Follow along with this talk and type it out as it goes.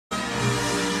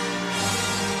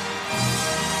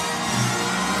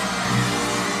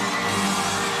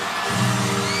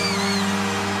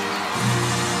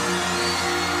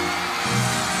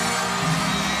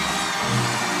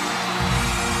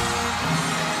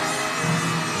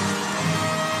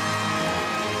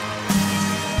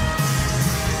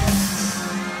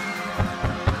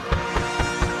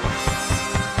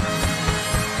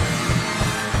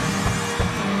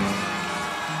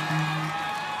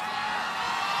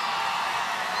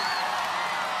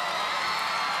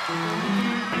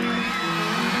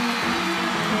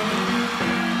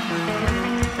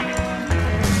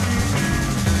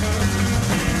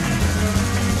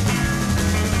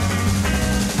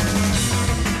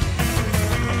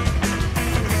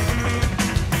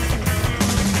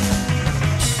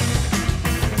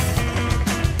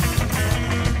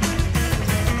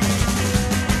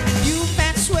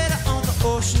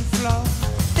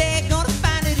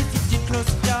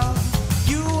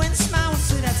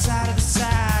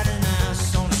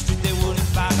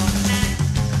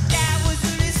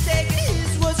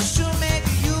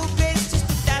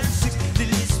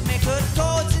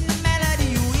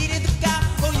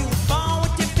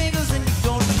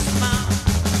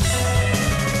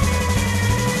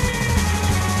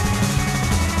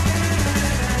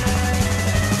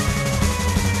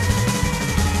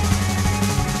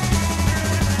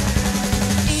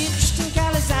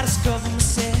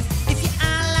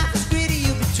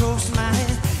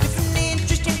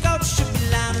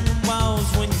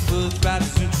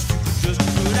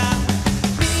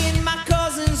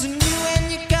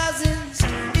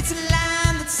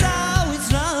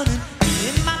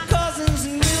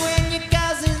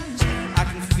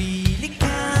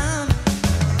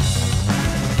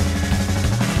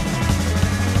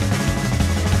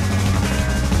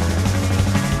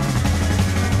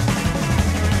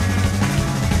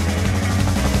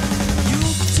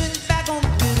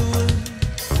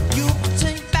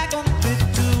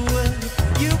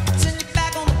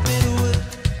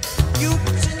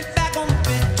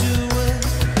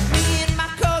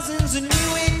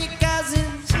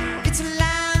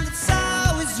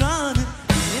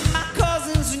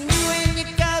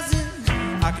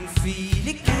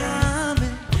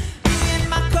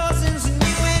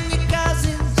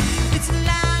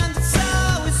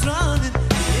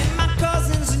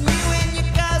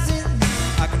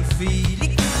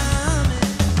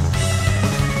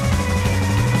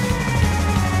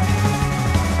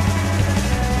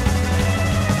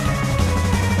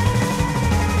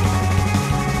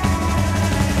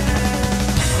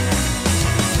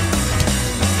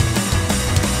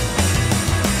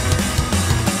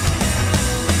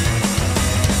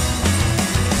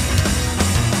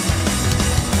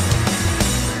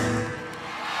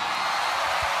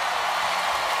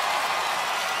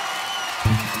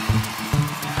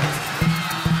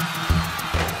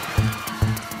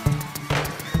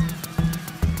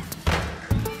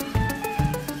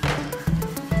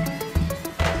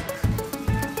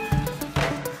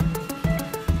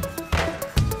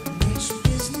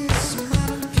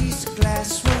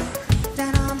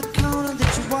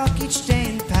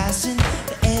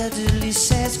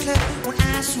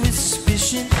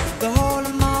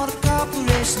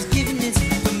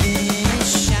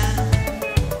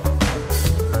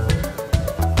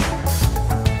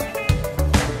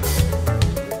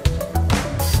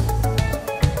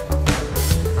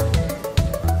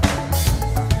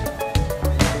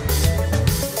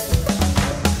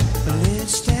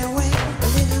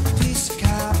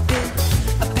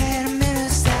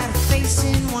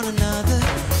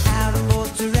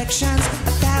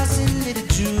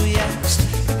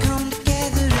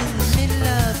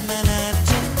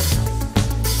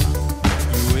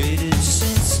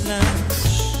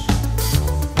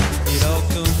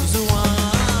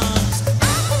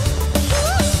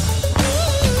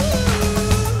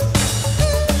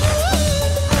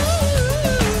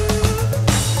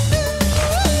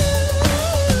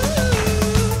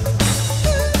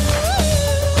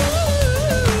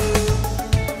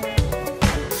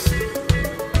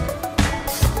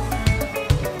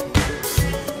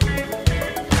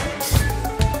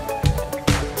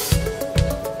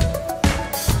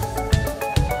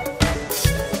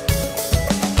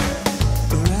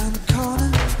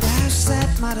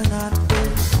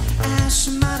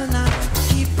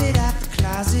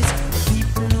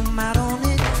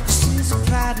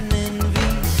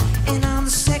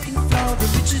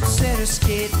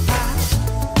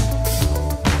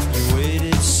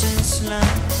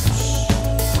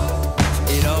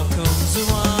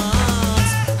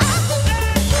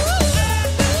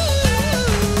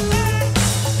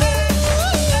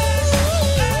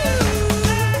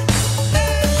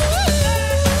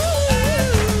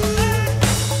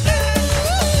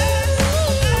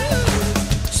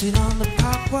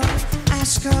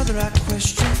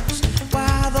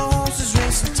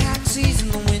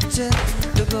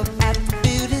Look up at the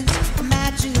buildings,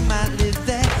 imagine you might live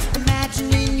there.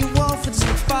 Imagining your orphans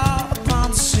and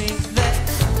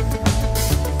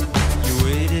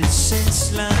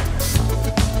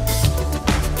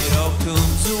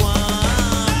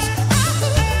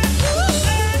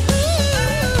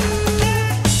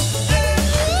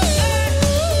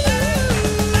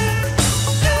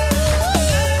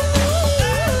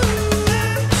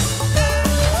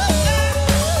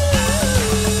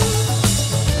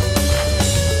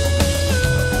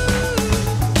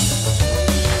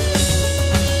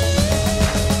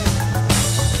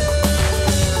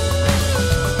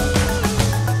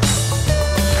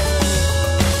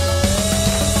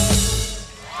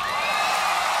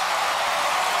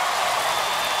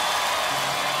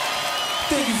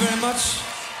Thank you very much.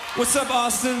 What's up,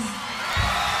 Austin?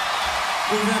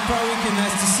 We're in Pro Weekend.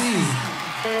 Nice to see you.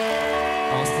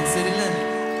 Austin City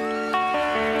Limit.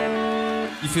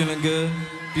 You feeling good?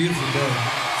 Beautiful day.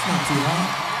 It's not too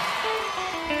hot.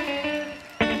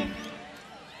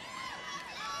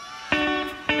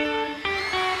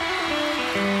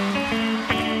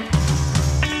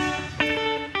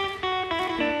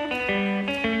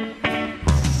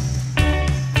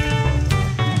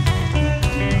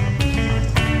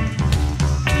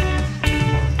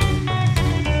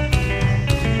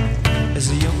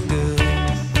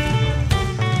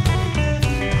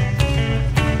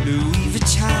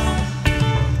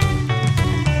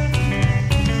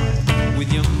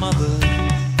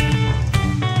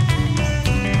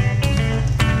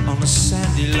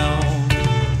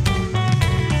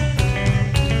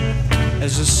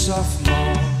 As a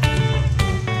sophomore,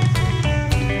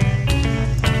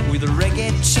 with a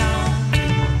reggae charm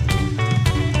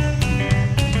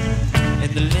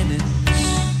and the linens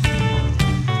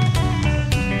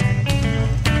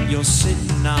you're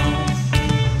sitting on.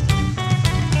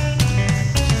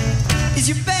 Is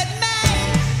your bed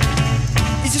made?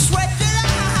 Is your sweat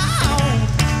down?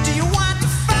 Do you want to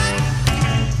fight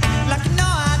like you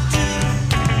know I do?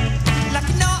 Like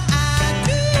you know I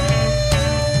do?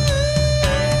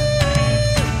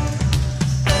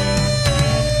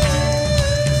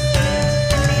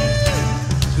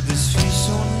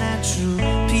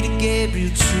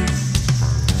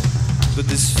 But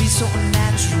this feels so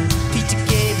unnatural, Peter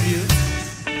Gabriel.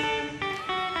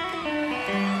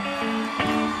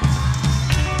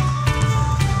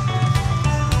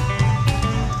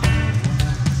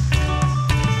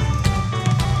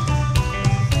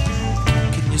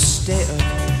 Can you stay up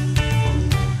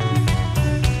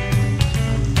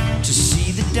to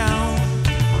see the dawn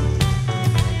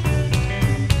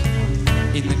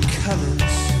in the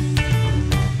colors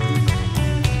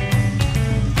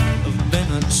of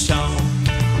Benetton?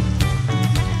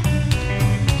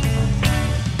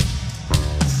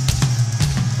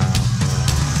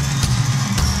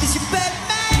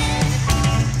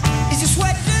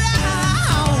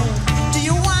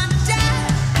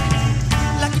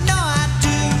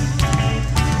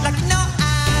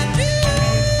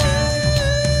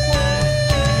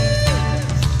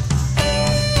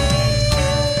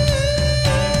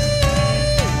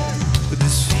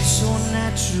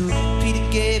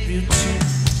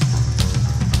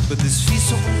 But this feels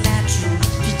so natural,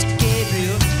 Peter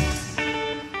Gabriel.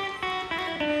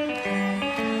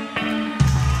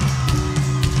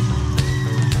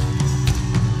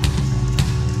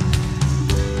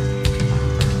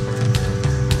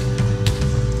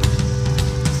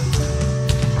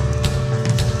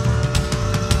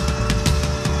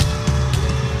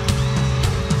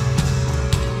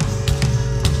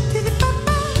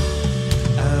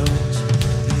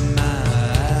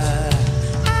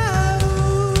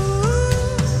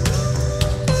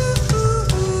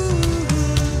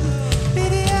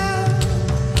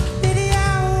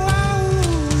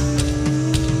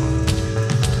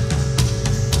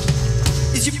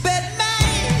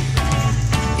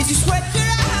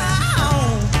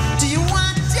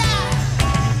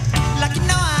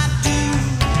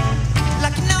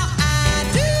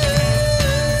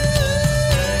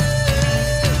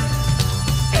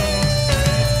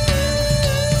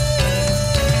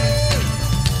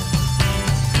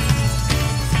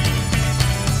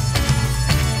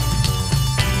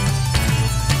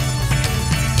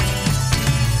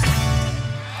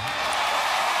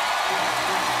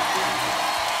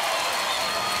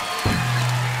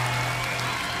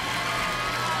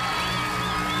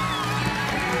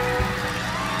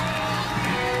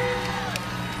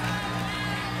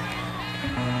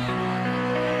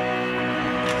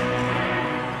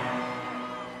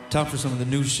 Time for some of the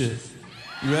new shit.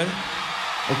 You ready?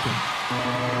 Okay.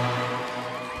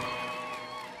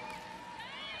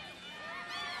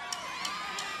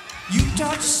 You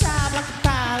taught your side like a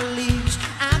pile of leaves.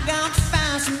 I got to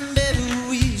find some better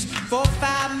weeds. 4 or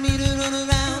 5 meters run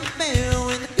around the bell.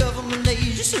 When the government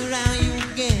lays you surround you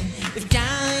again. If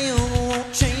dying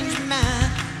won't change your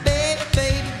mind, baby,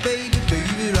 baby, baby,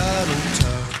 baby, right on time.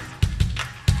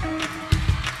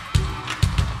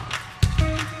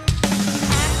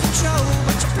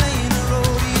 But you're playing a role.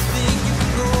 Do you think you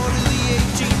can go to the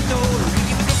 18th hole? We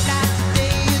can get out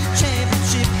today in the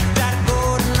championship. Try to go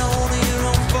it alone in your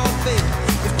own forfeit.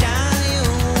 If dying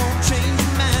won't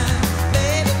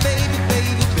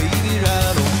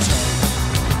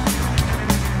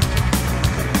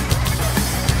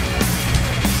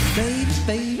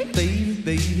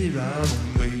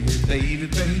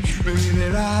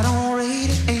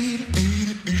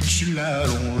you loud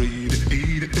on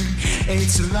radio.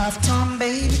 It's a lifetime,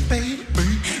 baby, baby,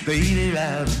 baby, baby,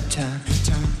 loud time,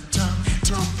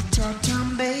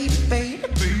 time, baby, baby,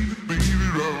 baby, baby,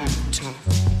 loud time.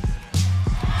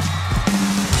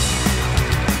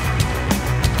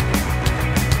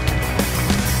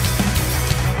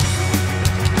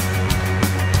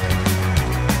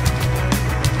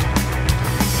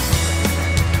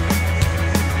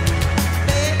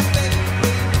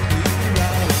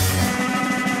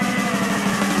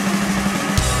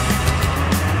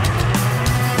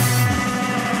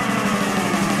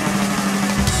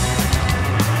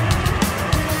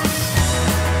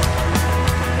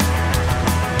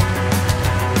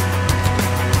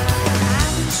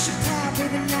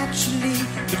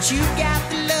 But you got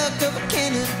the look of a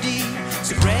Kennedy.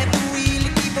 So grab the wheel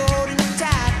and keep holding it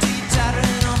tight till you're tired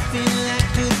and off feeling like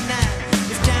good night.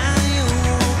 If down you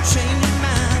won't change your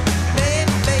mind,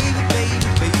 baby, baby, baby,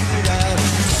 baby, ride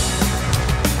on.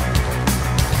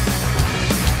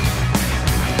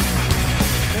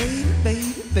 Baby,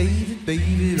 baby, baby,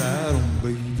 baby, ride on.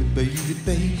 Baby, baby,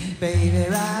 baby, baby,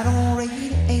 ride on.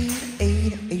 Radio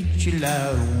 888, you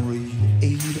loud on radio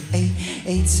 888.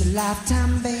 It's a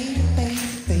lifetime, baby, baby.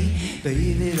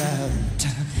 Baby, loud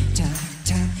time,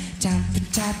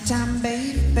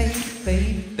 baby, baby,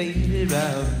 baby, baby,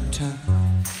 loud time.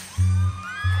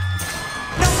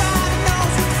 Nobody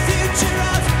knows what the future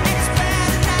of it's bad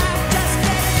enough, just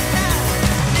get it now.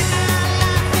 In my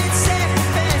life, it's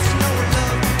self-defense. You know I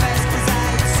love you best 'cause I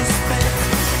suspense.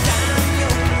 Down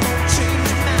your won't change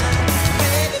your mind.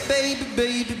 Baby, baby,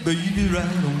 baby, baby,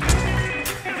 right on time.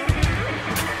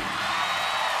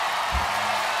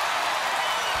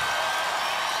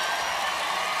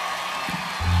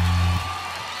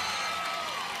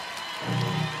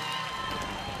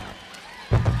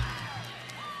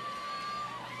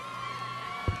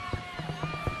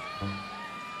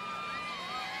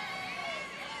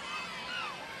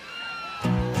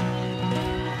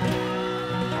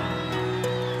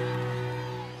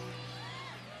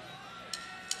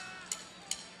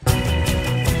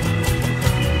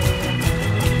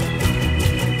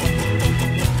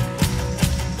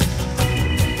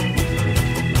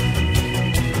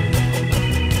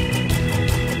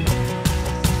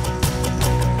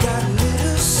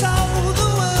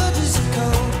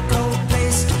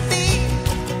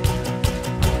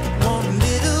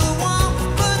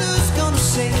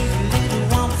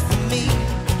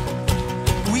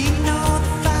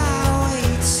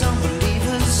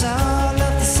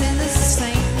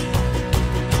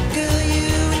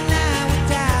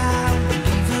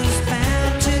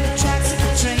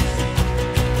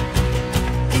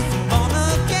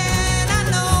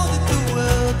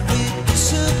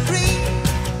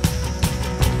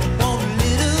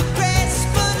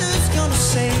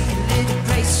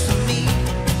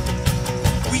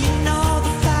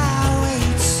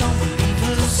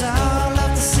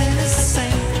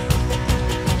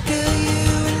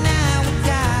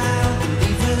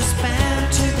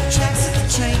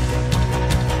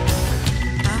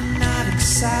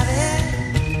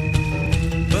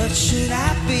 What should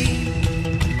I be?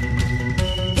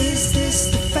 Is this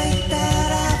the fate that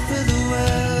I feel the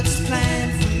world is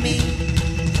planned for me?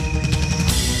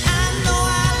 I know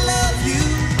I love you,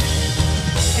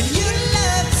 and you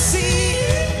love to see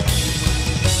it.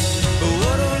 But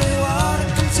what only water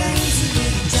contains a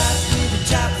little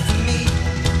drop for me.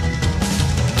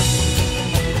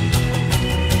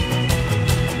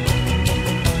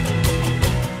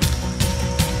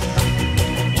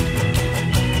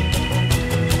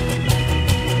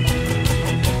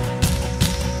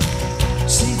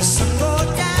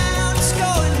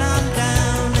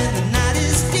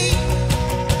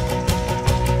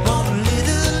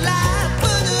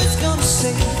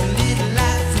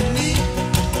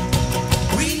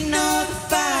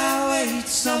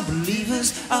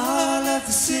 All of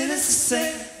the sinners the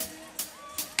same.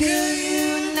 Girl, you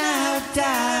and I are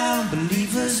down,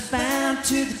 believers bound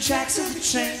to the tracks of the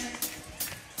train.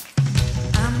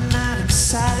 I'm not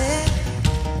excited,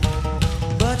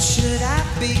 but should I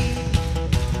be?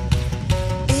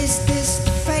 Is this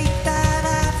the fate that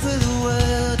I feel the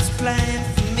world's planned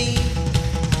for me?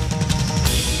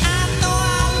 I know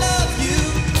I love you,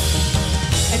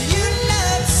 and you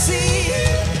love to see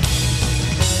it.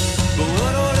 But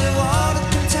what only water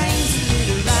contains a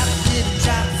little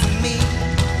drop for me.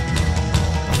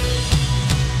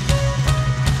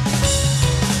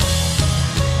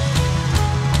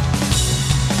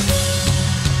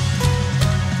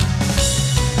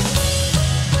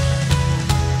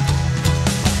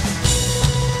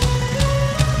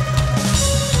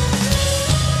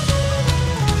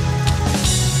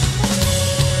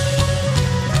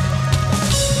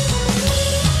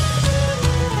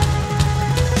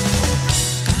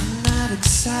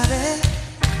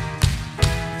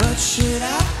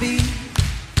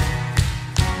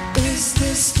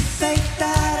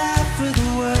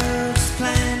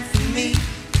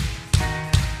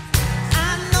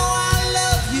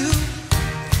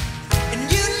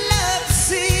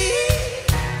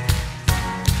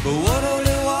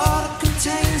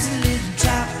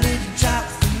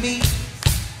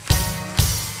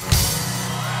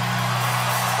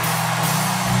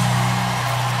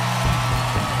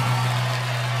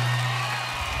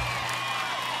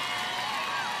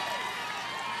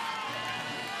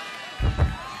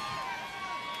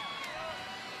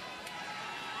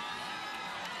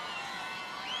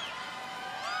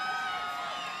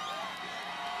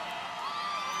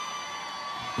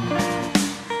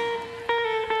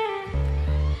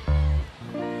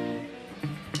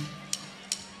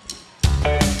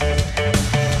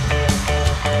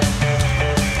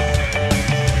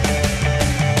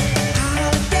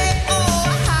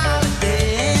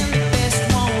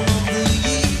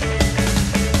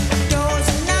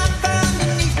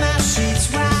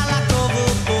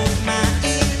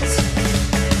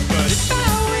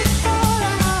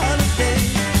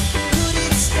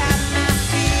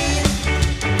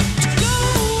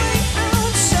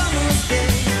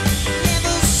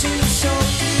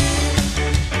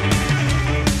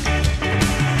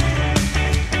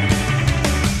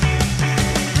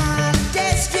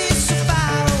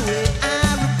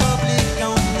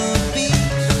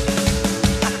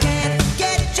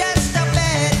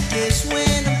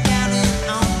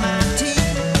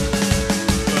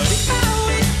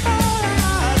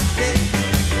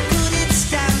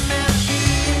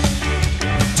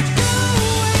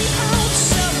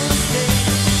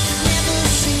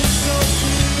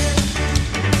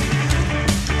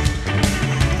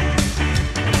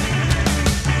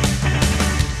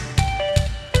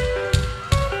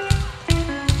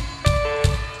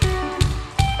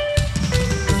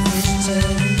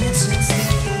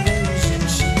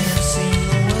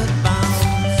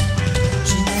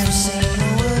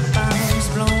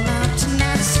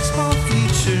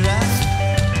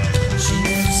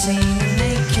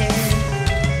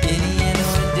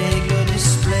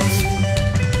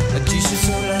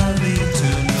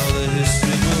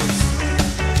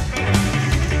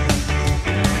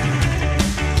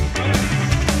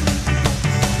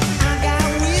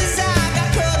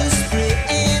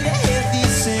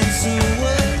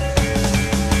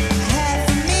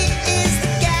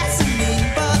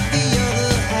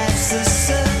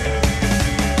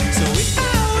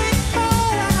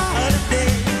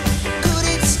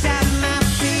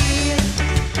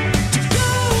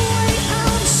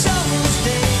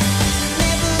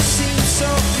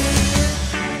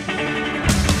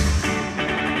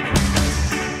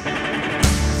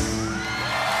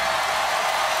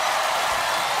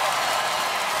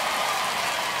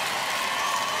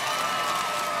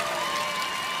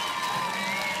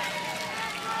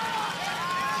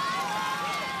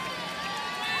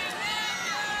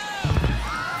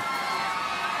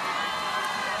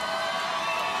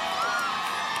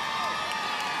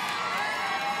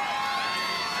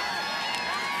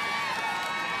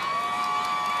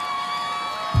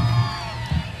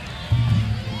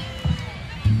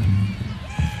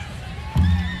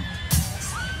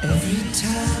 Every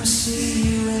time I see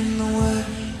you in the world,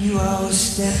 you always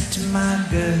step to my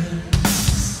girl.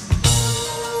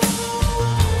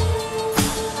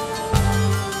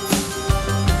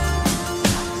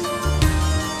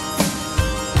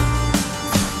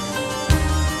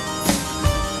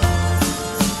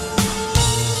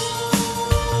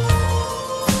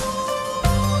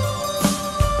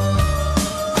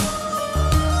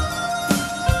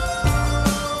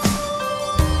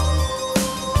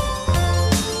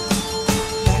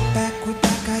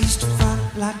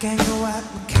 Like angle white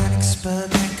mechanics,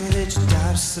 but anchorage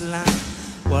Dar es Salaam.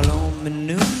 While home in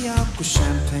New York with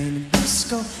champagne and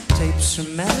disco, tapes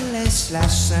from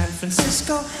LA/San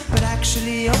Francisco, but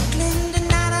actually Oakland and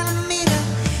not Alameda.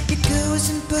 Your girl was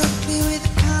in Berkeley with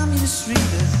a communist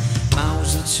reader. Mine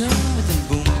was in tune with a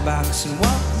boombox and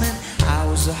Walkman. I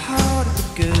was the heart of the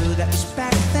girl that was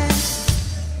back then.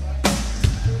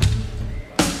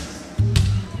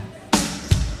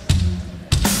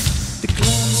 The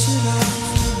gloves are off.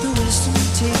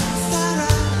 Take that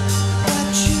out,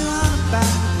 what you on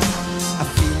about? I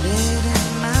feel it in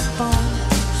my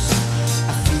bones.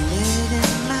 I feel it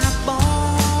in my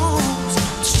bones.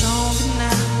 I'm stronger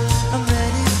now. I'm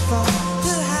ready for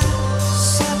the high.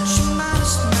 Such a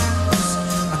modest mouse.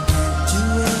 I can't do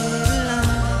it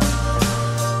alone.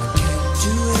 I can't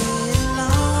do it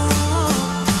alone.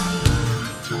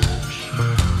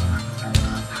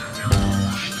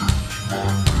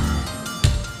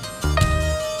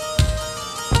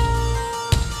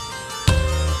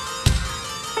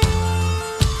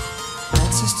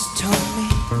 Sister told me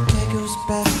there goes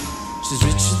better. She's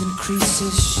richer than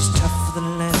creases, she's tougher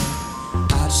than leather.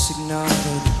 I just ignored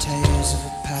all the tales of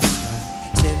her past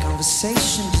life. Their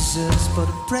conversation deserves but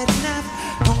a bread knife.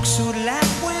 Punks who would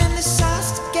laugh when they saw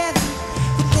us together.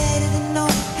 They didn't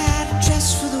know how to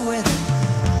dress for the weather.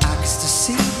 I could still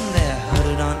see them there,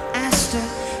 huddled on Astor.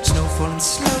 Snow falling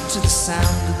slow to the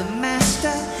sound of the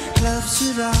master. Gloves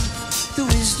are off, the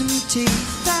wisdom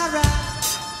teeth are out.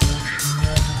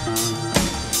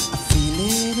 I feel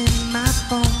it in my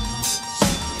bones.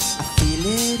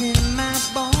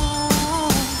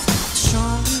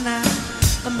 Stronger now,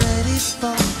 I'm ready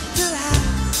for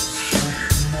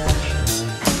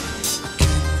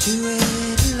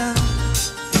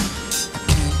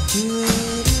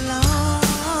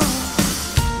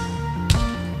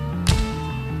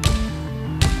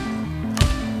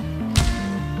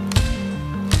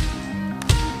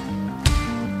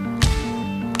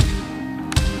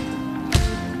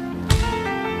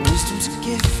Time's a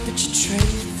gift that you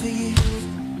trade for you.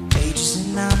 Ages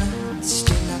in honor, it's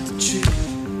still not the truth.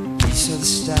 We saw the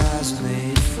stars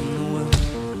made from the world.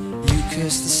 You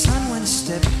cursed the sun when I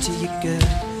stepped to your girl.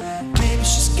 Maybe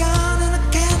she's gone and I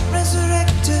can't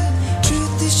resurrect her.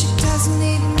 Truth is she doesn't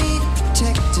need me to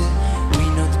protect her. We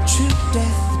know the true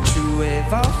death, the true way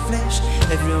of all flesh.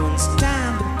 Everyone's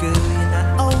dying, but girl, you're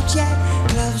not old yet.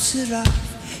 Gloves are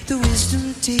off, the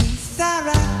wisdom teeth are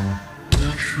out.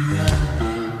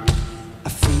 I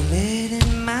feel it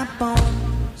in my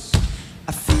bones.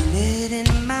 I feel it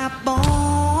in my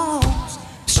bones.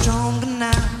 Stronger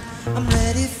now, I'm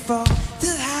ready for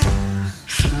the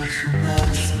house.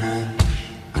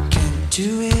 I can't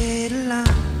do it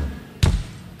alone.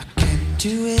 I can't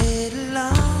do it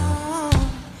alone.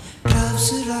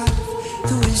 Gloves are off,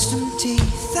 the wisdom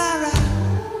teeth are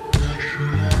out.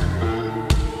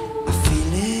 I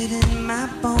feel it in my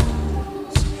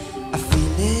bones. I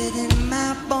feel it in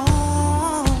my bones.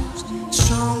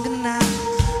 Stronger now,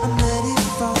 I'm ready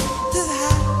for the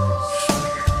house.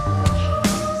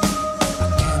 I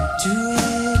can't do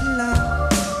it alone.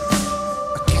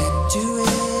 I can't do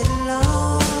it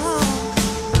alone.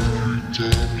 Every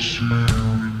time I see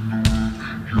you,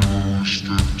 you always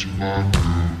step to my girl.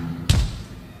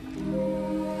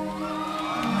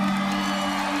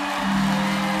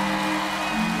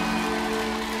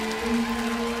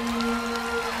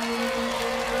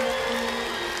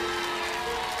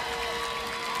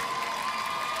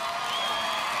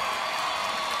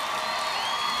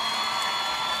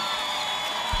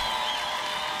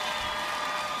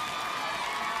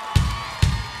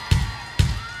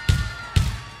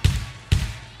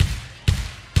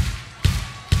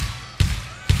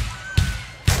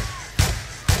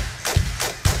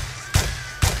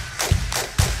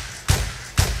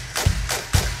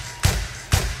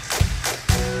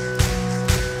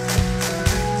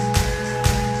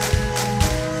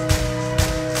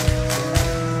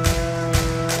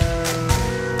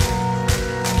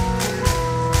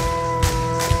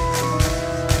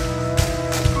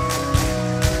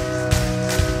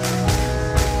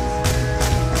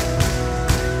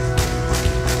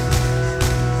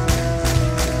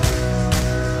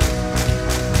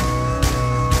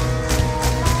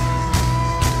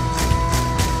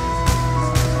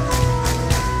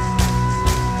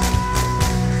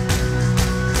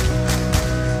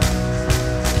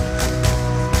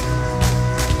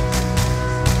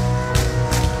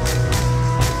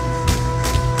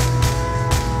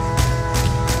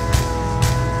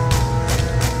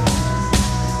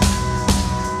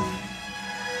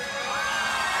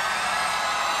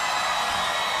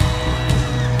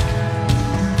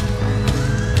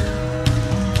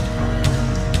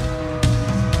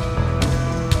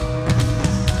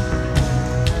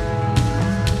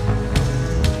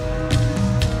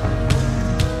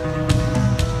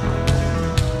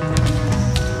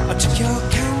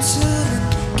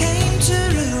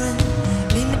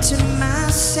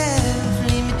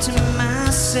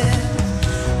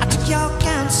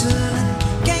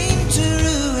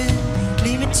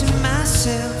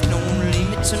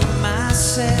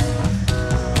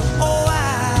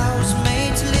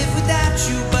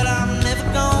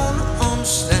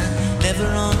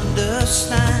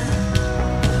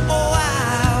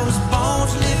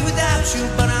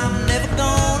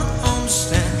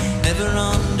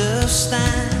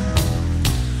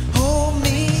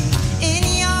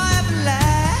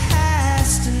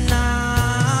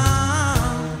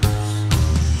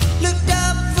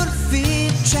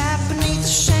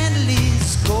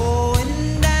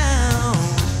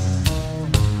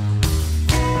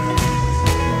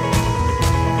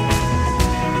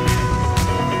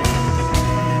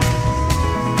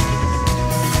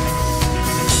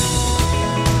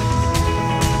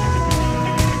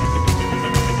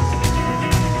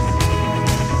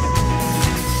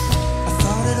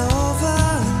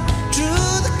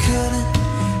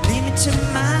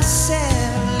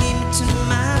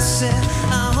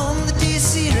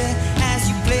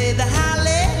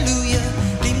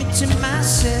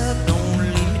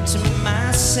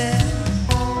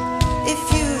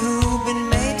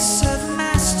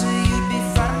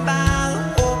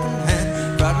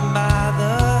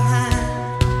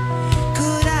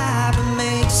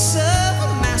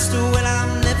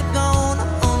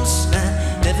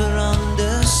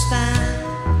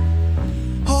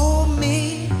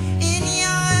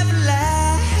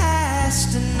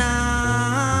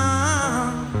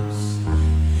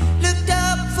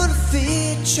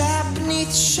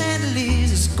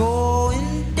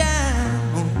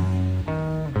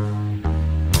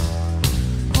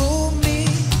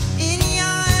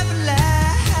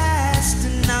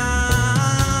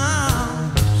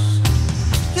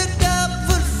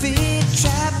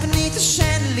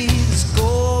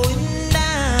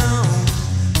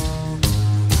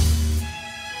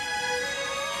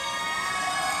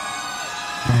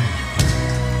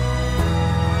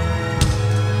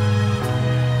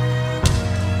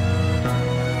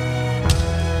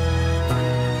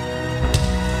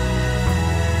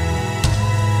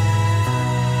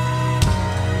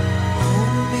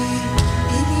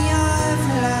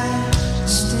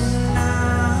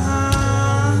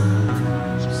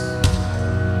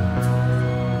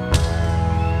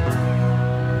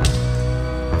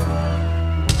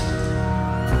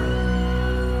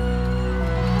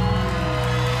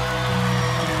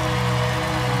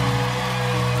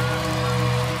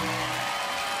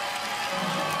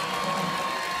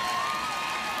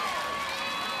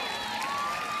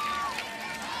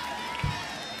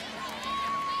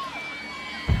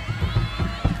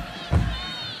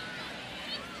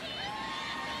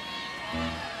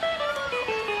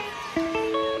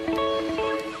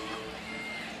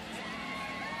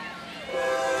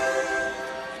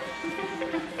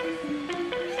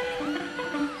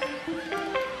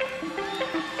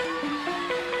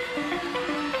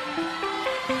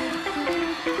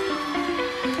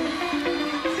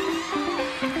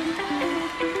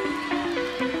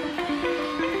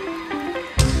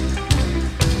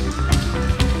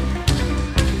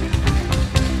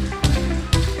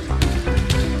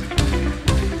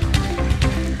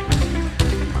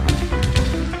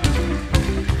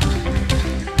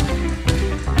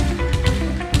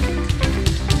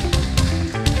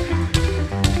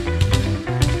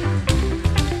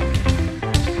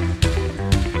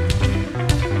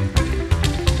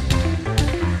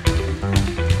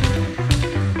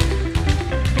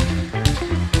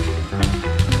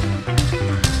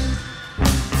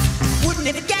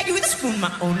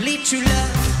 get true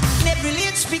love. Never really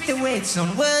speak the way it's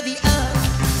unworthy of.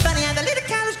 Funny how the little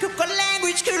college group got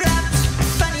language corrupt.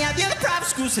 Funny how the other private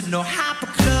schools had no hyper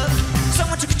club.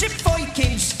 Someone took a trip before you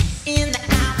came in the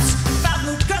Alps. Five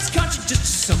moved across the country just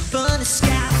to some fun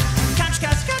scout. Country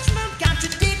guys, country mom,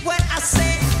 contradict what I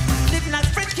say. Living like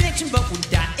a French connection, but we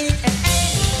die in LA.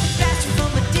 Fast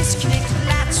from a disconnected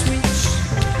light switch.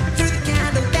 Through the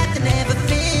candle that they never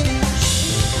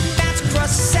finish. Bounce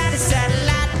across the side of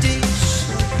satellite dish.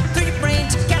 Through your brain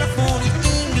to California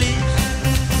English.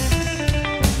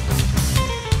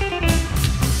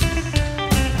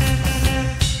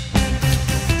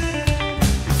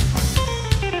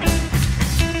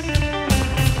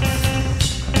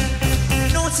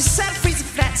 No one's inside a freezer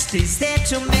flat, stays there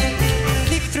till May.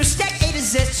 Live through stack A to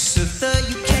Z to the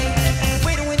UK.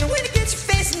 Wait when the wind gets your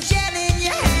face and gel in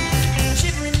your hand.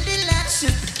 Shivering little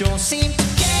answers but don't seem to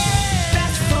care.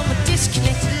 Flash from a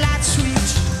disconnected light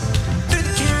switch. Through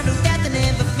the candle that they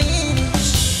never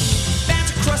finish.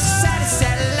 Bounce across the side of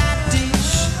satellite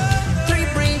dish. Through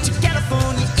your brain to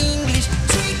California English.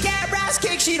 Sweet cat rice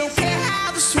cake, she don't care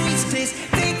how the sweets taste.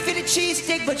 Big fitted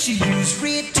cheesesteak, but she use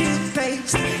real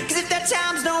toothpaste. Cause if that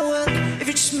times don't work, if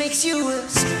it just makes you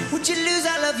worse, would you lose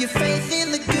all of your faith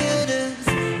in the good earth?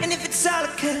 And if it's all a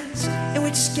curse, and we're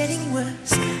just getting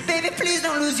worse, baby, please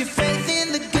don't lose your faith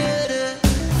in the good earth.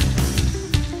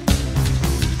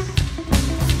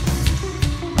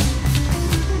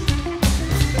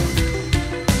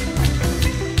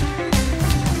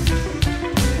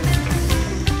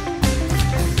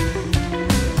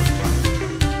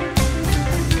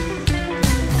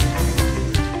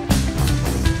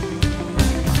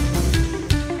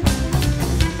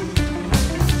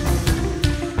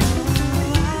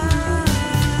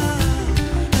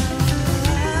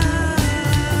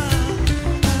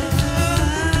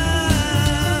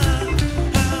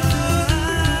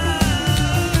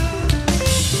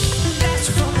 Flash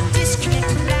from a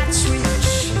disconnected light switch.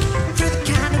 Through the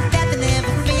candle that they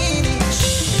never finish.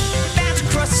 Bounce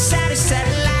across the side of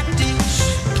satellite dish.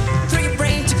 Through your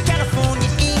brain to California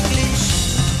English.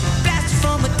 Blast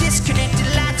from a disconnected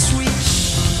light switch.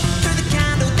 Through the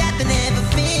candle that they never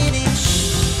finish.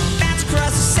 Bounce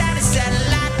across the side of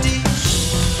satellite dish.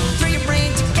 Through your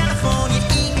brain to California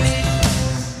English.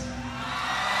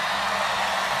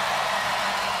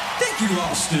 Thank you,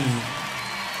 Austin.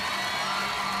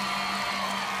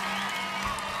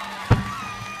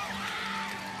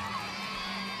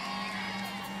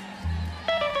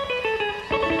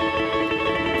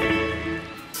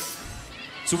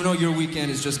 So we know your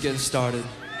weekend is just getting started.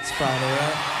 It's Friday,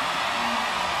 right?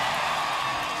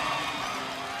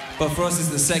 But for us, it's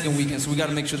the second weekend, so we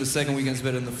gotta make sure the second weekend's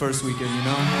better than the first weekend, you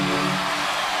know?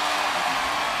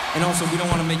 And also, we don't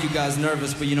wanna make you guys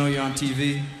nervous, but you know you're on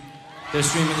TV. They're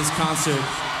streaming this concert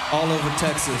all over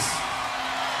Texas.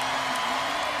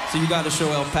 So you gotta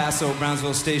show El Paso,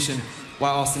 Brownsville Station, why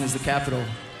Austin is the capital.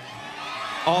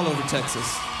 All over Texas.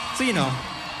 So you know,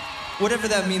 whatever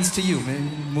that means to you, man.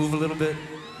 Move a little bit,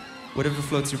 whatever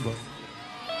floats your boat.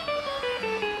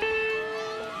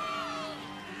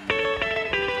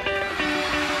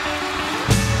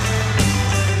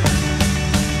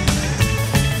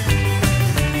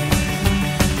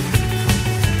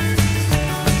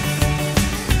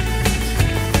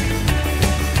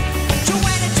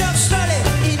 Joanna drove slowly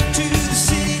into the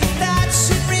city. That's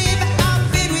a river all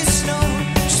filled with snow.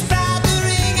 She found the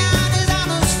ring on his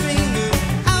arm's finger.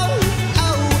 Oh,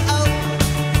 oh, oh.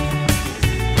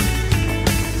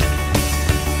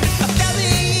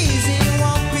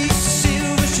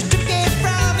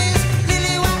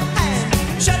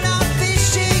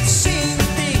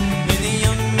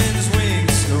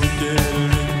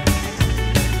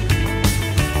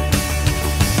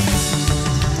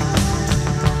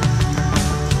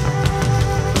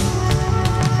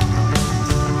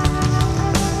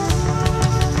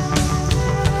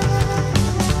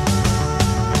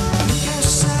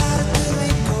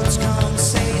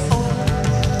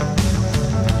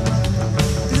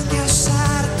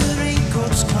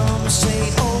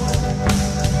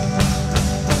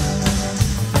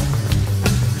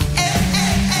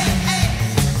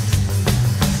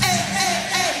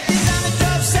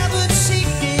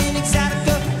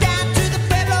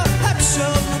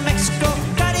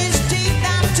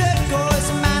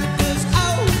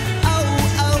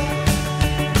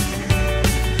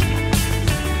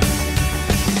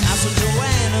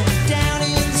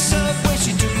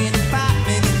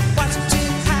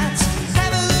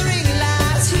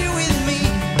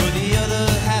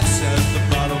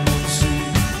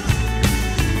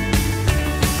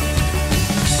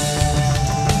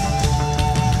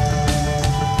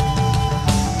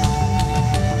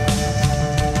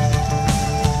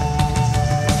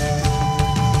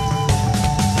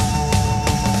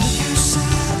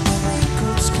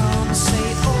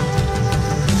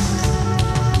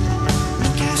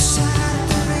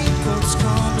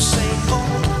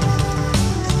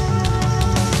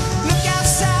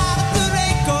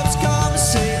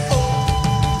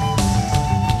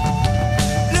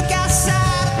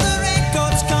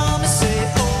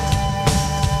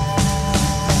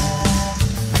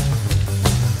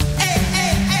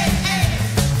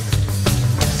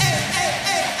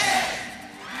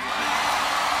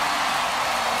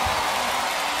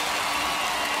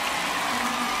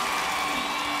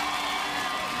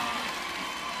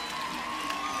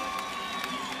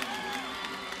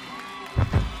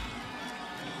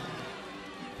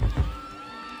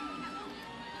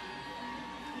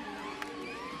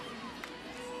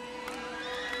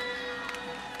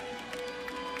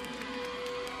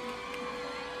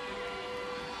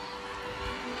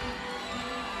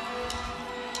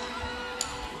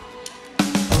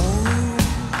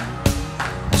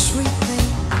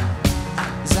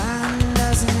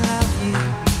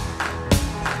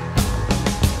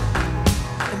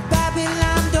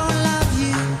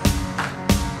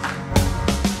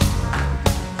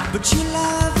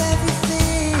 love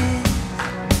everything.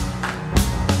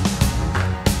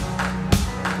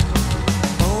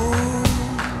 Oh,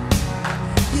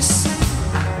 you said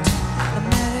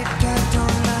America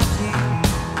don't love you,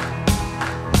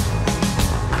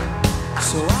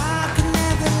 so I could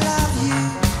never love you.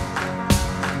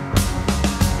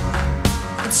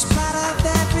 In spite of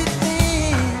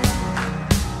everything,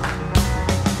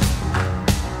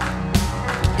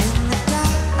 in the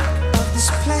dark of this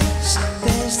place,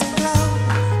 there's the glow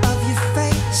of your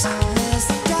face. There's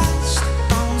the dust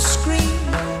on the screen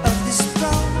of this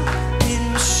broken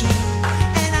machine,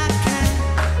 and I can't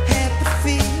help but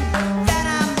feel that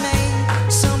I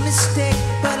made some mistake,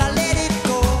 but I let it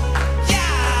go.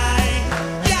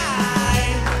 Yeah,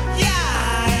 yeah,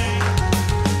 yeah.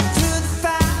 Through the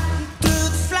fire, through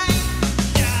the flame.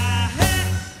 Yeah,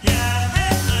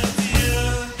 yeah, unto you.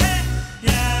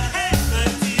 Yeah,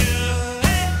 unto you.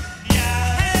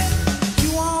 Yeah, you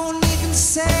won't even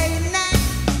say your name.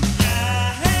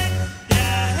 Yeah,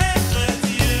 unto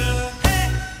you.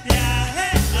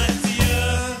 Yeah, unto you.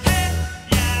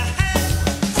 Yeah,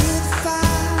 through the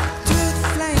fire, through the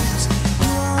flames, you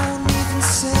won't even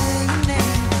say your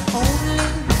name. Only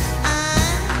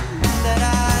I'm that I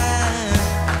am.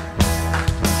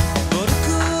 But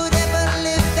who could ever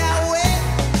live that way?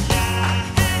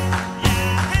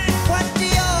 What do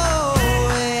you,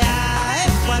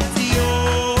 what do you,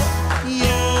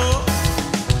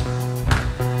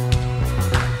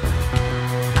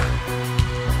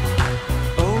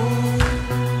 oh,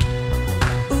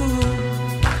 ooh,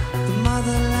 the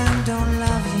motherland don't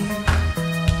love you.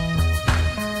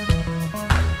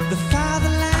 The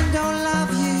fatherland don't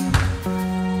love you.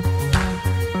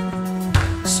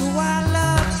 So I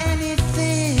love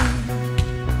anything.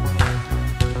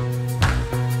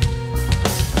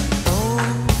 Oh,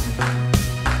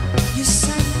 you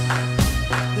say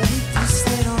the atheists,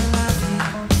 they don't love you.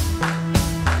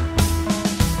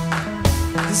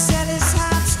 The zealous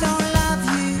hearts don't love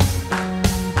you.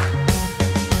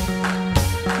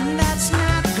 And that's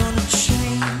not gonna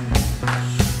change.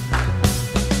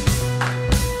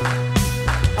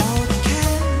 All the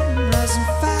cameras and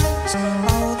files,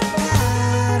 all the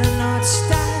paranoid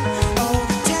style, all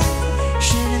the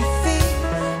tension and fear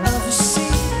of a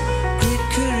secret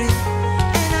career.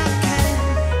 And I can't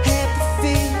help but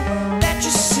feel that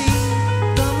you see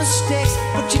the mistakes,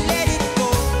 but you let it go.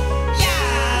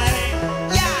 Yeah,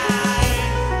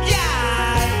 yeah,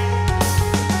 yeah.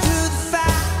 Through the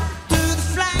fire, through the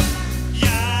flame.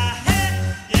 Yeah,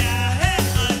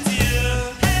 unto you.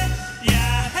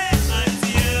 Yeah, unto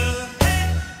you.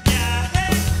 Yeah,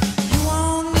 you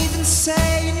won't even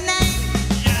say your name.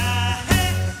 Yeah,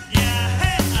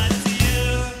 unto you.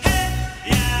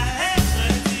 Yeah,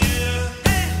 unto you.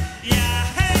 Yeah,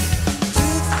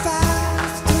 through the fire,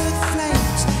 through the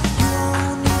flames, you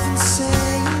won't even say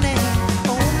your name.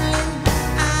 Only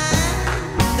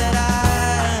I'm that I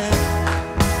am.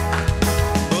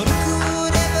 But who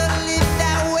could ever live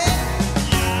that way?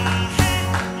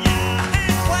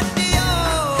 What do you,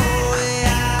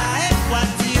 what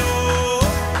do you?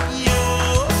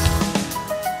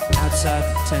 Outside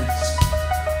the tents,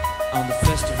 on the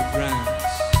festival grounds,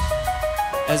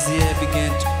 as the air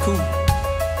began to cool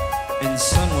and the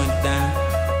sun went down,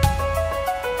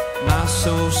 my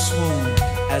soul swooned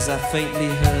as I faintly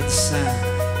heard the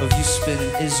sound of you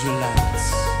spinning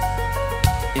Israelites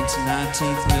into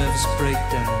 19th nervous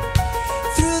breakdown.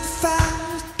 Through the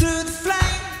fire, through the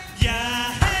flame.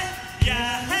 Yeah,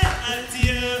 unto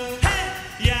you.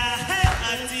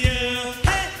 Yeah, unto you.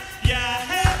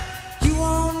 Yeah, You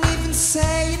won't even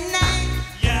say your name.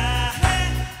 yeah,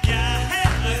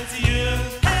 unto you.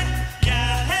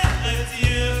 Yeah, unto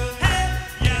you.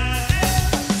 Yeah.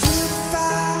 Through the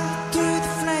fire, through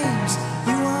the flames,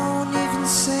 you won't even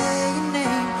say your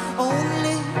name.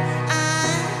 Only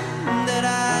I'm that I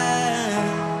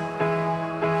am.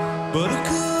 But who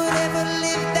could ever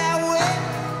live that way?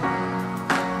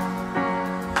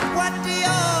 What do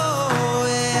you,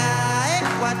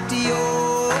 what do you?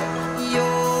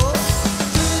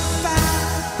 Through the fire,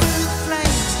 through the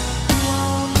flames, you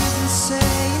won't even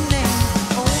say your name.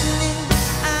 Only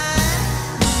I'm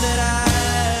that I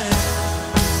am.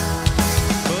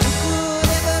 But who could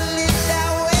ever live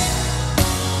that way?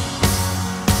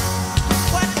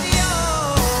 What do you,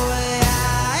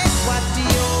 what do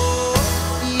you?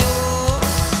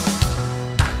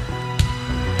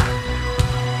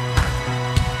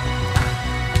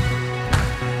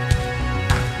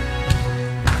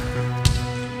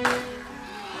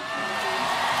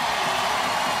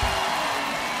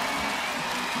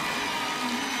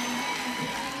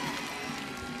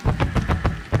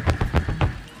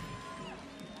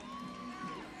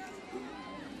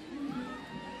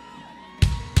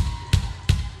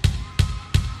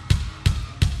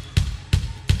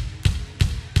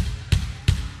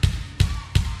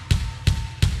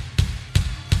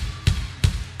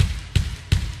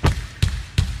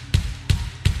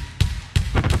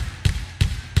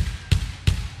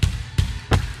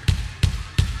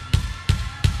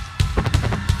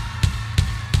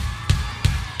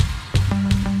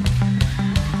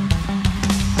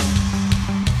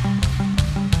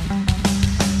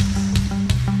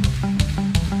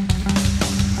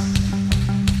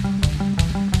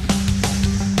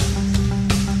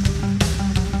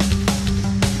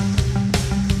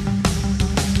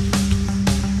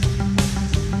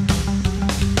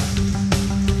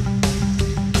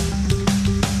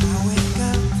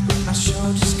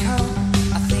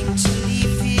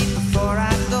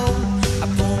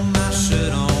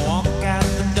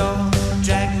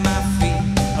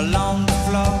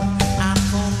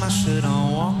 I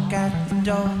walk out the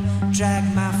door, drag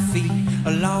my feet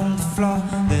along the floor.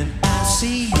 Then I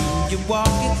see you, you're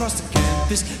walking across the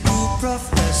campus. You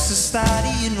professor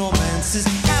studying romances.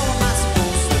 How am I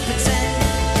supposed to pretend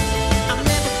I'm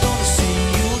never gonna see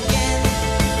you again?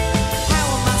 How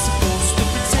am I supposed to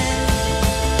pretend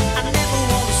I never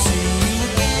wanna see you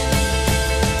again?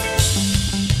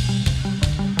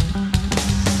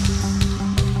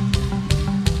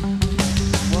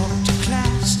 Walk to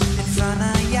class in front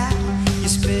of ya. You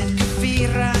spit coffee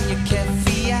around your cafe.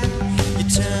 You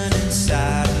turn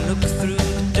inside and look through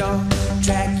the door.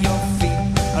 Drag your feet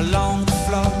along the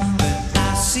floor. Then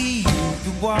I see you,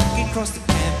 you're walking across the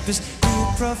campus. You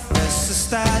professor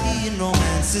studying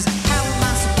romances. How am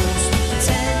I supposed to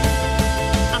pretend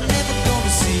I'm never gonna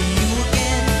see you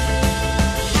again?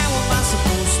 How am I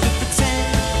supposed to pretend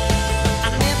I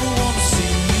never wanna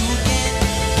see you again?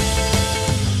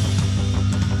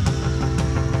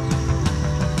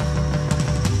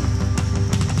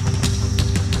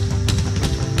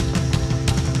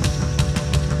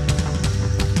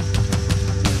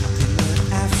 In the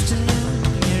afternoon,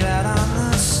 you're out on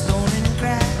the stone and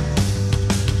grass,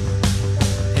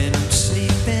 and I'm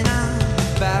sleeping on the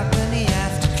balcony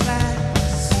after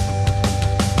class.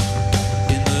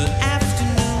 In the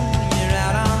afternoon, you're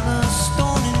out on the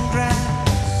stone and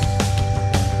grass,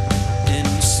 and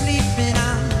I'm sleeping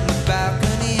on the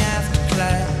balcony after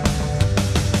class.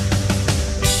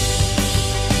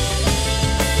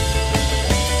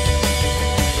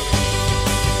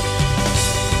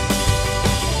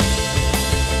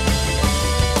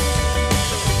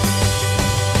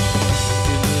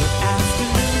 In the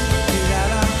afternoon, you're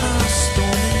out on the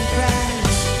stone and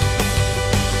grass,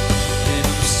 and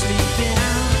I'm sleeping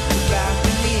on the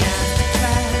balcony after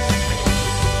class.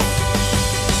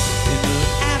 In the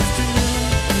afternoon,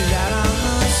 you're out on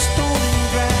the stone and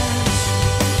grass,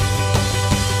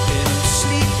 and I'm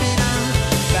sleeping on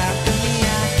the balcony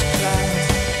after class.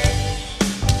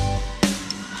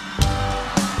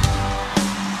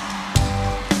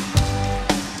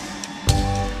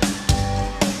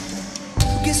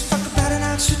 Who gives a fuck about an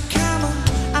Oxford comma?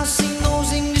 I've seen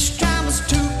those English dramas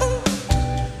too.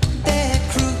 They're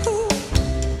cruel.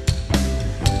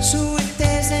 So if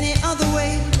there's any other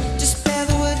way, just spare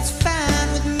the word, it's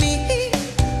fine with me.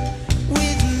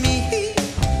 With me.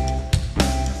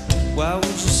 Why would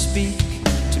you speak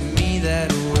to me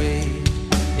that way?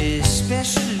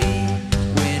 Especially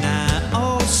when I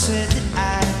all said that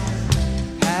I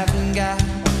haven't got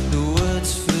the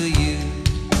words for you.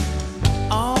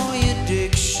 All your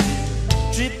diction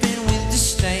dripping with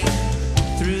disdain.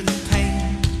 Through the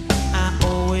pain, I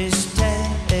always tell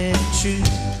the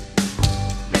truth.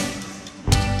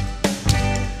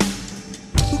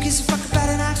 Who gives a fuck about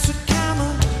an Oxford comma?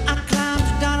 I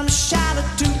climbed down on the shadow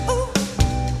too.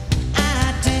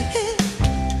 I did.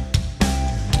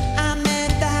 I met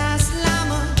the house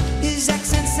llama. His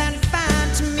accent sounded fine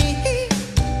to me.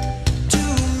 To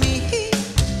me.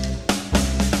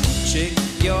 Check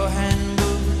your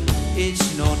handbook,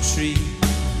 it's no treat.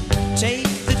 Take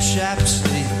the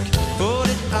chapstick, put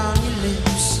it on your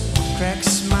lips. Crack a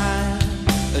smile,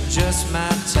 adjust my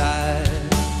tie.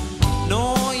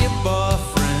 Know your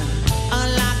boyfriend,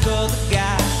 unlike other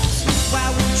guys. Why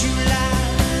would you lie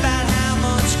about how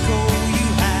much coal you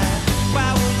had? Why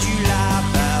would you lie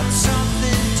about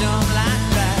something dumb like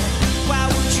that? Why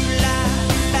would you lie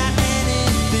about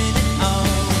anything at all?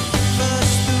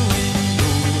 First the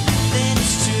window, then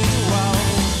it's to the wall.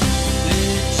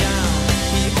 Little John,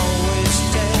 he always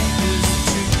tells the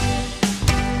truth.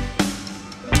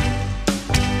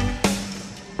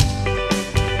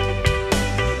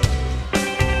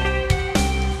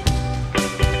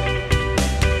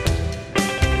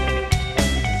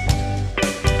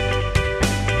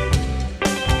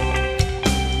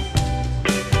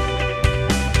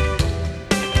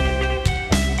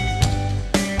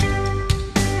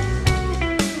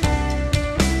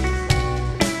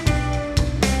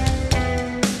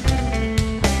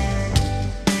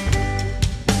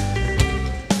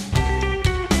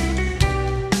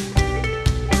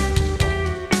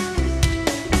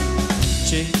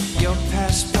 Check your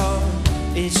passport,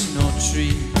 it's no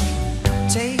treat.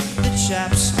 Take the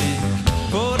chapstick,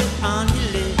 put it on your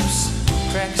lips.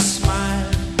 Crack a smile,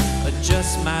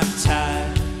 adjust my tie.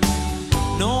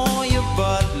 Know your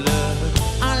butler,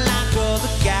 unlike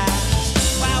other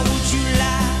guys. Why would you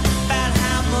lie about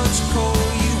how much coal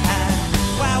you had?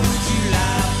 Why would you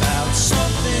lie about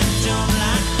something dumb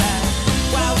like that?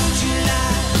 Why would you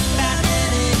lie about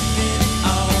anything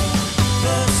at all?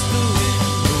 First the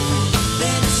window,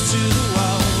 then it's to the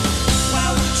wall. Why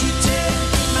would you take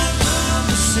my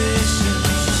conversations?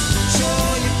 Show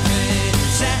your pain,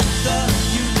 it's at the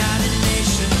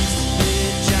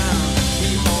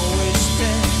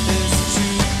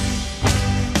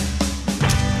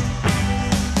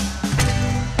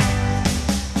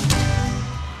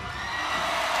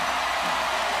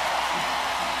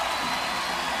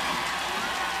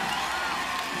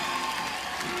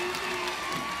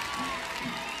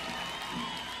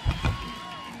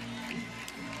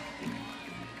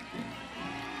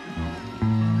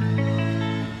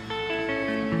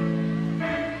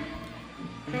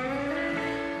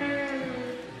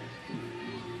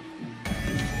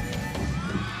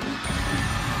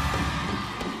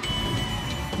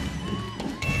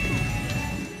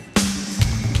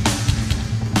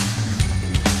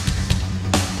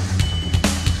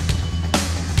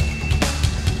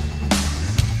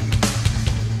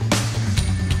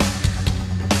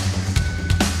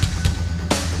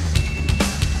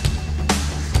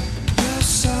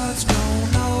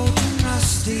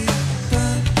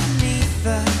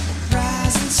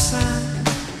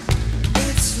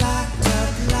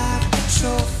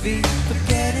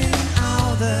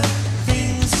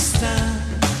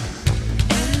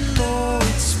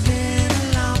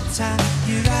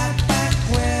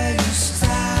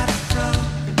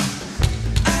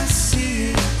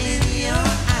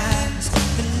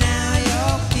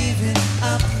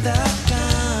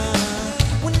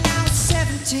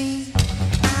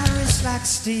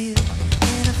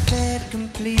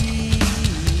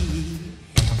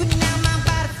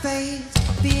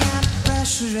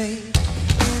incarcerated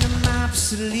and I'm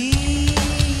obsolete.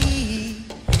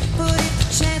 But if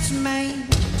the chance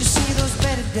remained to see those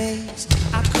better days,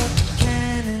 I cut the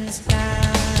cannons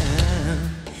down.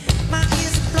 My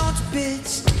ears are blown to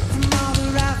bits from all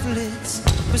the riflets,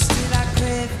 but still I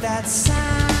crave that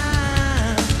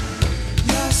sound.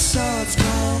 Your sword's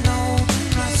grown old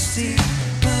and rusty,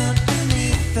 burnt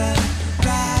beneath the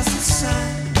rising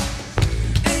sun.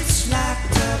 It's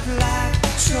locked up like a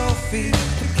trophy,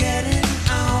 forgetting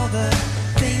all the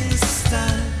things it's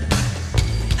done.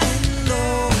 And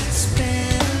though it's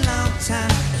been a long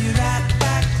time, you're right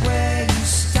back where you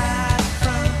started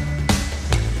from.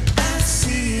 I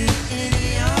see it in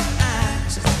your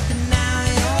eyes, and now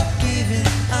you're giving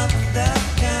up the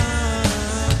gun.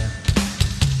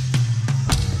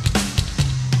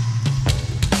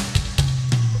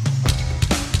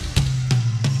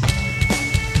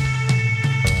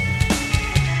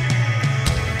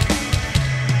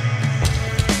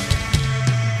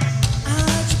 I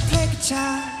heard you play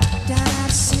guitar down at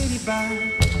a city bar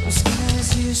where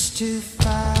Skinner's used to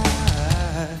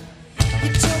fight. You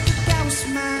told the guy was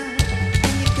mine,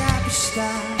 and you got your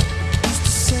style. Used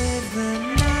to save the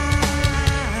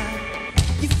night.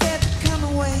 You fed the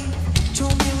coming wave,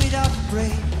 told me we'd all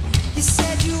break. You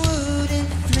said you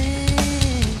wouldn't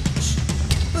flinch,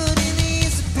 but in the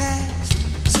years that passed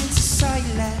since I saw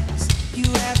you last, you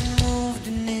haven't moved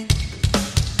an inch.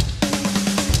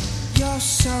 Your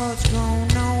sword's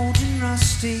grown old and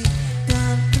rusty,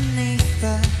 burnt beneath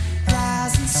the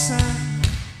rising sun.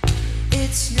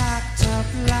 It's locked up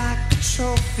like a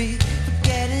trophy,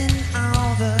 forgetting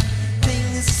all the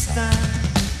things it's done.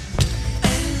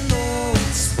 And though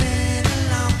it's been a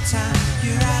long time,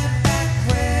 you're right back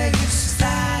where you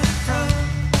started from.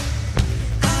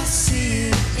 I see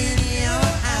it in your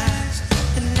eyes,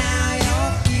 and now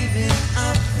you're giving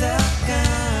up the gun.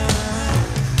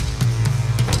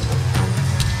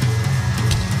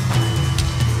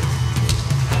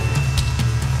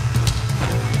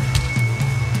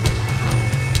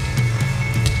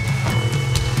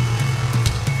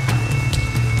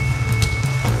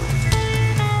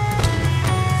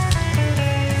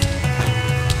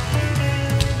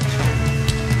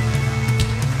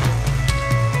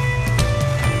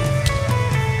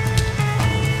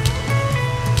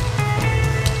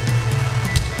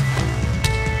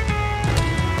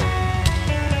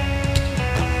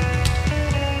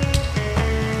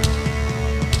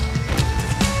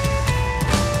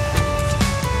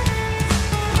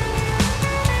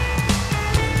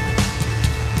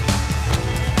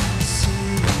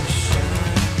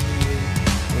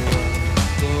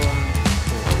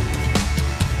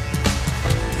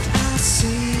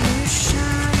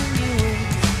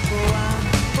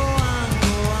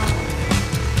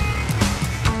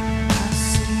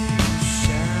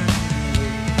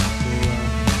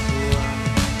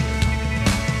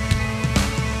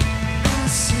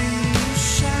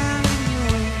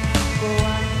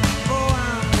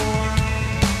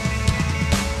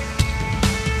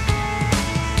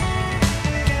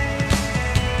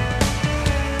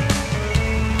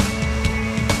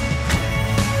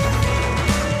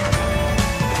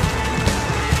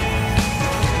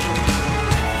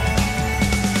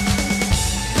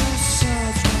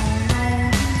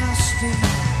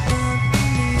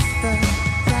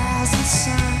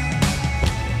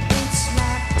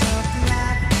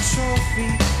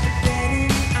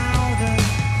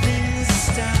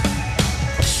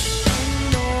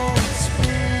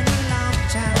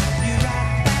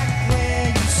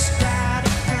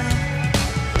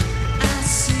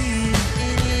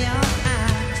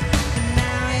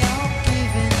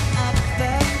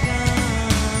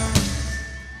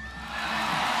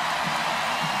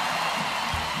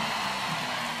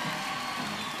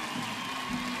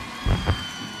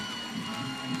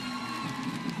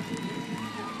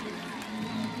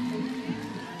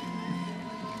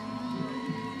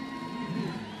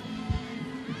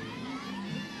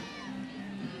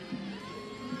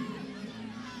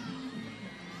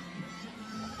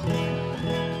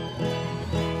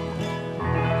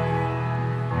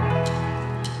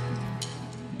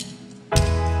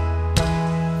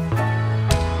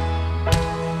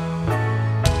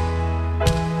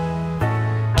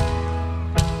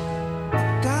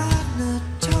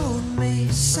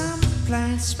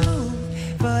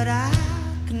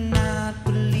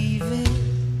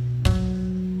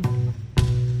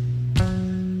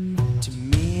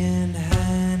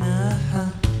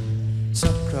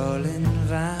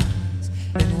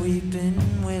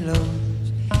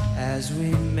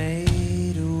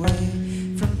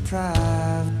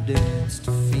 Providence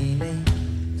to Phoenix.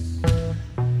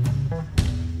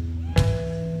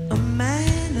 A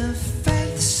man of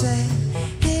faith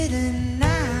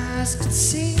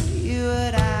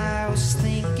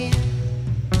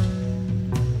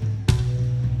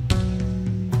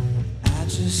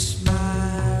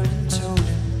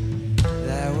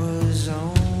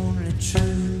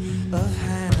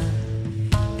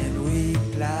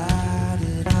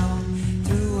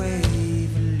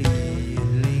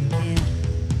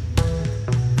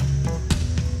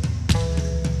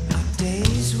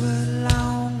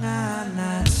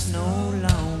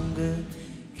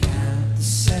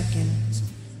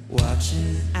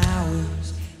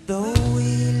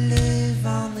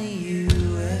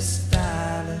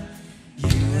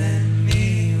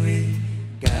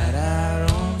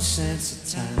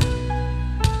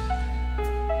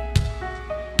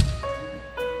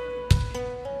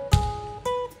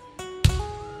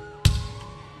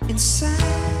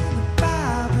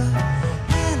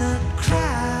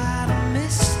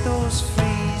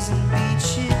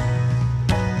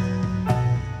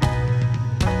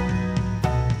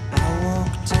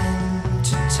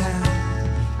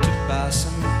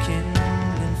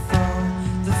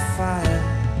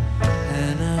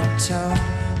tore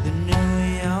the New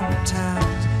York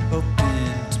Times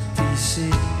open to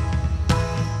pieces.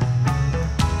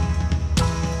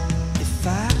 If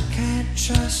I can't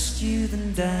trust you,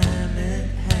 then damn it,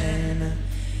 Hannah,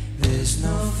 there's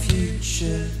no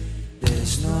future,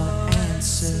 there's no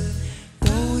answer.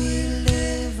 Though we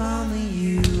live on the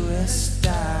U.S.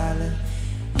 dollar,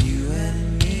 you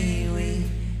and me, we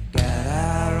got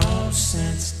our own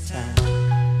sense of time.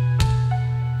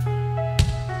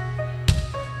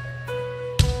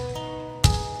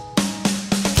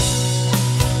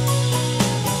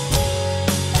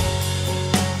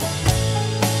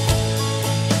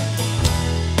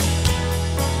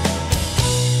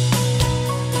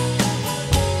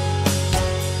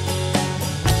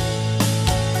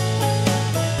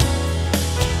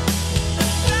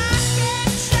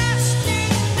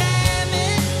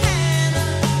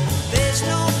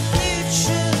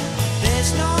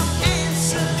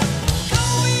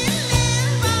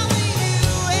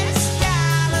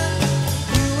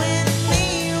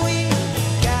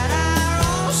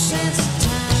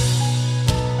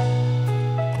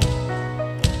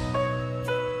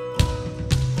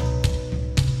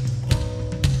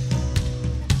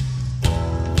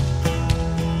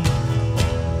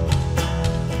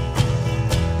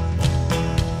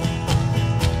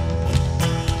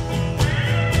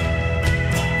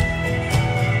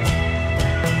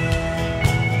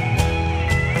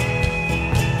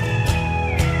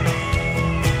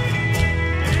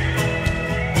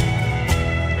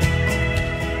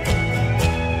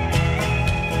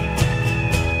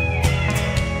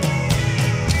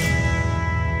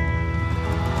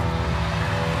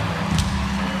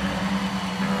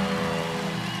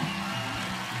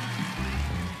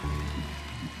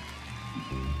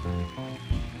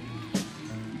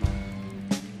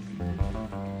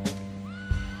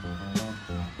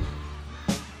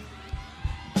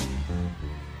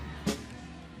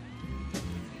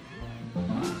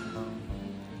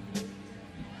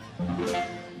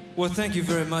 Well, thank you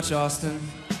very much, Austin.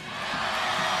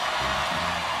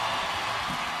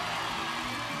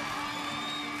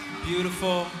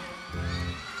 Beautiful.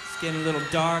 It's getting a little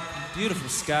dark. Beautiful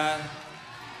sky.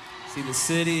 See the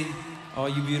city, all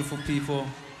you beautiful people.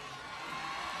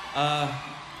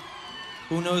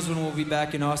 Who knows when we'll be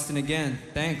back in Austin again.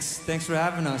 Thanks for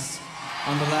having us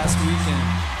on the last weekend.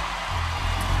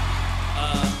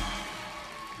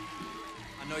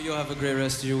 I know you'll have a great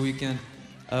rest of your weekend.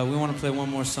 We want to play one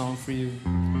more song for you.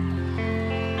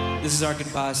 This is our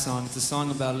goodbye song. It's a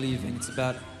song about leaving. It's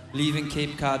about leaving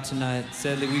Cape Cod tonight.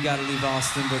 Sadly, we gotta leave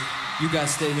Austin, but you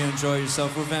guys stay here and enjoy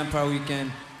yourself. We're Vampire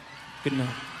Weekend. Good night.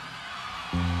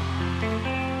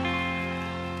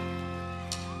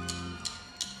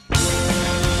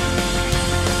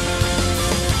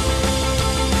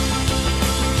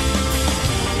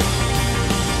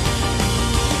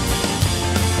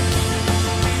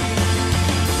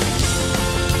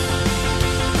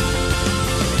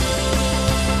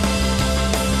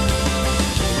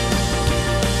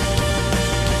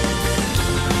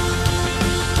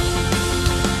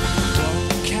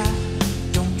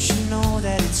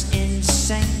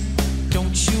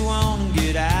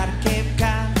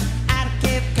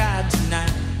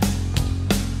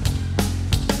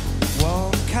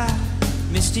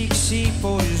 Mystic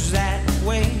Seaport's that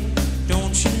way.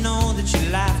 Don't you know that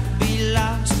your life could be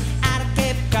lost out of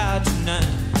Cape Cod tonight?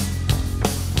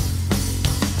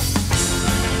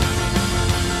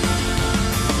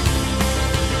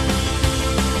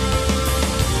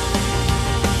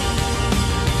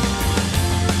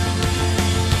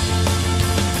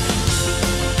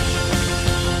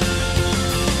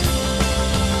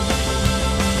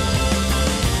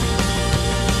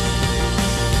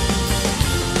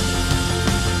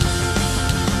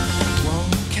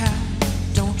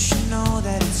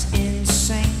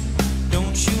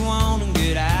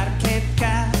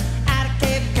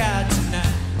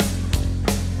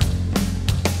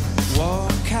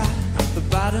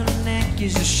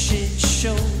 Is a shit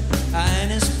show, and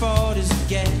his fault is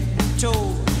getting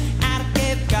told out of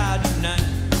Cape Cod tonight.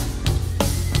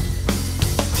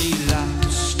 The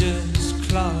Lobster's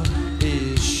Club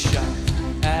is sharp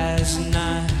as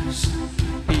knives.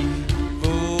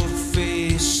 Evil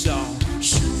face on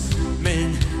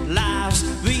human lives.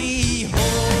 The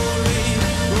Holy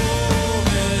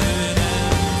Roman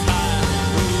Empire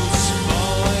rules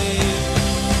for you.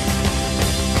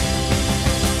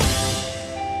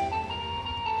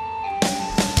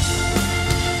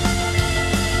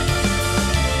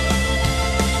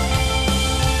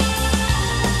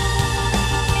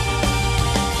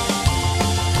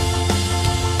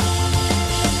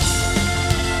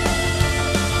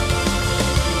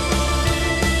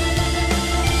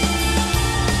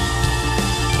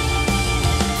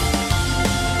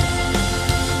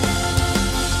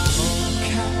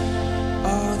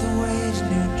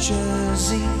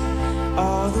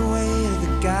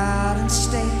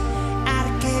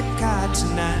 Cod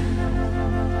tonight.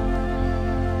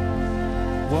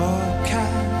 Walk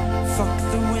out, fuck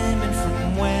the women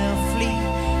from Wellfleet,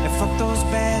 and fuck those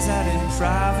bears out in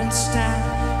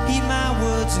Provincetown. Heed my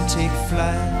words and take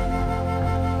flight.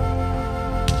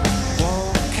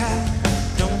 Walk out,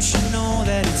 don't you know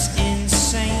that it's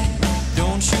insane?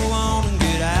 Don't you wanna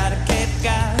get out of Cape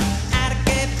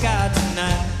Cod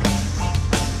tonight?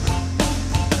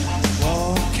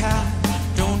 Walk out,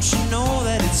 don't you know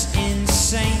that it's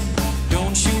insane?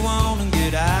 Don't you wanna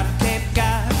get out of Cape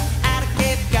Cod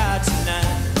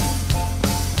tonight?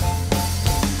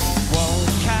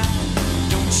 Walk out,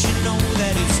 don't you know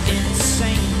that it's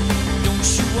insane? Don't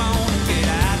you wanna get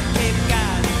out of Cape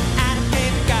Cod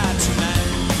tonight?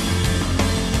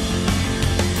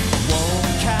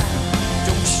 Walk out,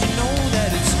 don't you know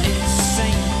that it's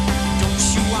insane? Don't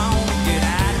you wanna get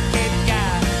out of Cape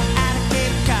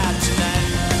Cod tonight?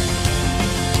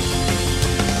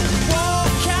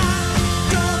 Walk out,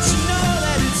 don't you know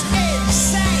that it's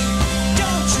insane?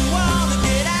 Don't you wanna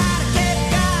get out of Cape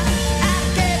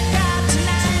Cod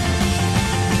tonight?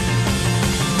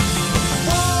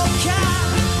 Walk out,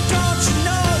 don't you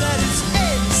know that it's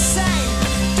insane?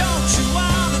 Don't you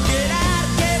wanna get out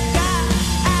of Cape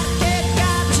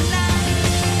Cod tonight?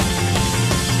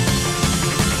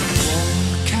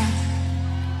 Walk out,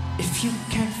 if you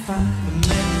can't find the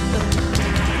middle,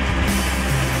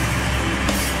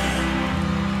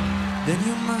 then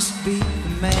you must be the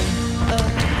man.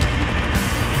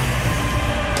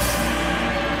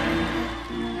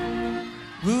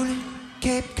 Ruling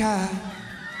Cape Cod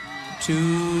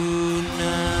tonight.